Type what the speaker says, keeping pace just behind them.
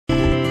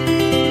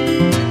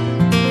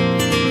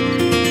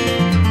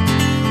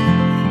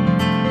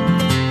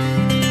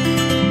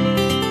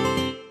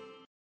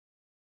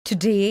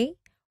Today,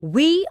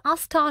 we are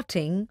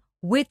starting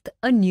with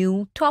a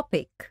new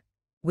topic,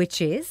 which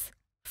is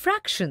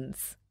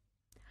fractions.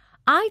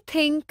 I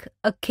think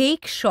a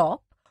cake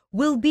shop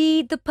will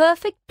be the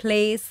perfect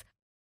place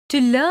to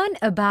learn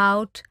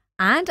about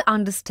and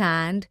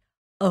understand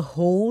a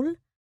whole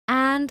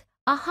and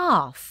a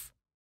half.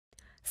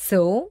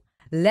 So,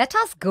 let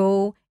us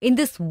go in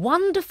this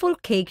wonderful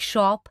cake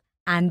shop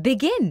and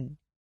begin.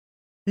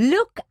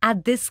 Look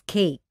at this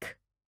cake.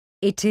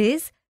 It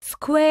is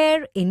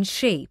square in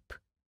shape.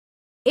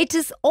 It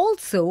is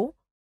also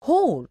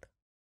whole.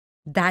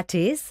 That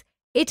is,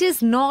 it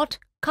is not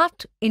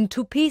cut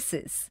into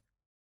pieces.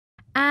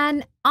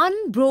 An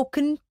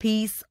unbroken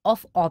piece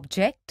of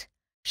object,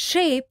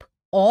 shape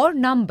or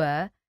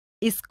number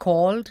is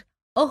called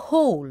a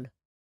whole.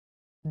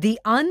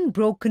 The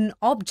unbroken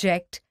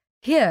object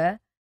here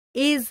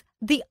is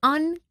the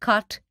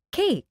uncut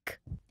cake.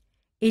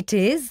 It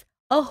is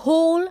a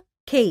whole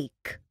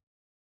cake.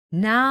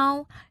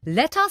 Now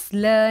let us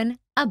learn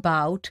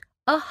about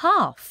a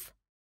half.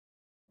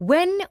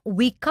 When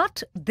we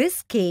cut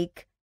this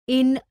cake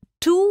in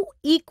 2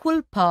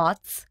 equal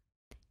parts,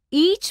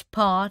 each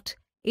part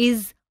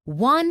is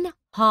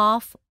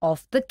 1/2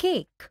 of the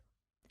cake.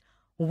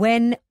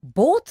 When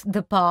both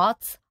the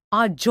parts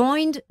are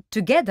joined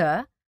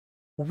together,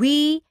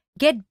 we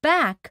get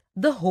back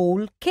the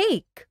whole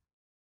cake.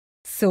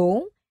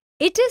 So,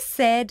 it is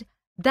said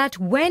that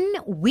when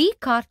we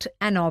cut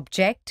an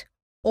object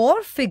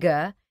or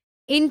figure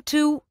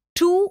into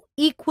 2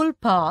 equal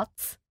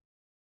parts,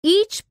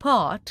 each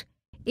part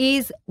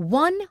is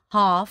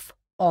 1/2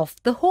 of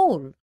the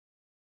whole.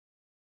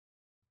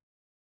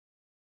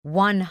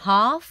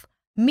 1/2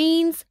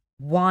 means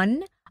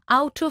 1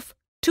 out of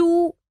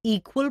 2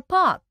 equal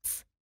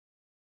parts.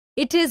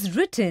 It is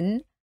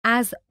written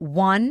as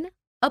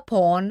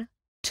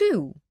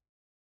 1/2.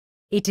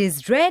 It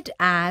is read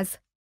as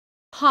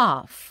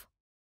half.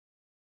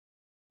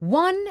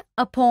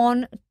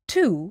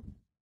 1/2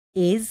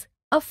 is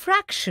a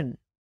fraction.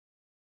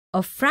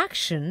 A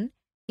fraction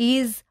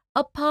is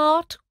a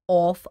part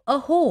of a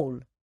whole.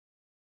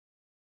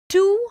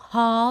 2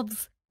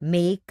 halves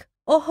make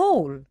a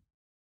whole.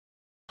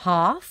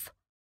 Half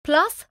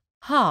plus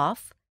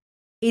half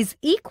is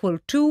equal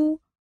to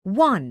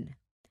 1.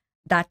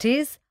 That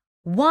is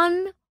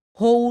 1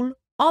 whole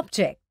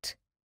object.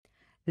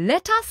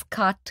 Let us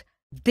cut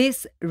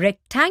this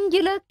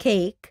rectangular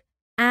cake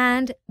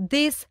and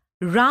this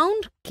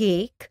round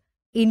cake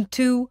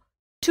into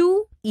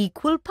 2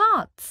 equal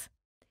parts.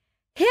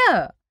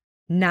 Here,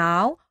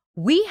 now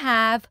we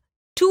have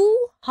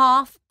 2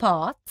 half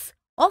parts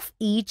of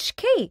each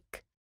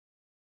cake.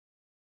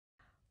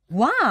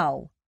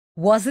 Wow!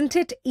 Wasn't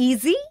it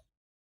easy?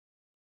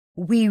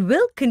 We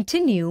will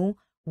continue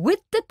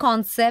with the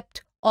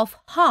concept of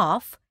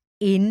half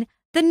in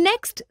the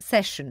next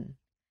session.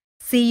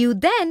 See you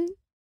then.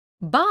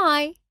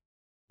 Bye.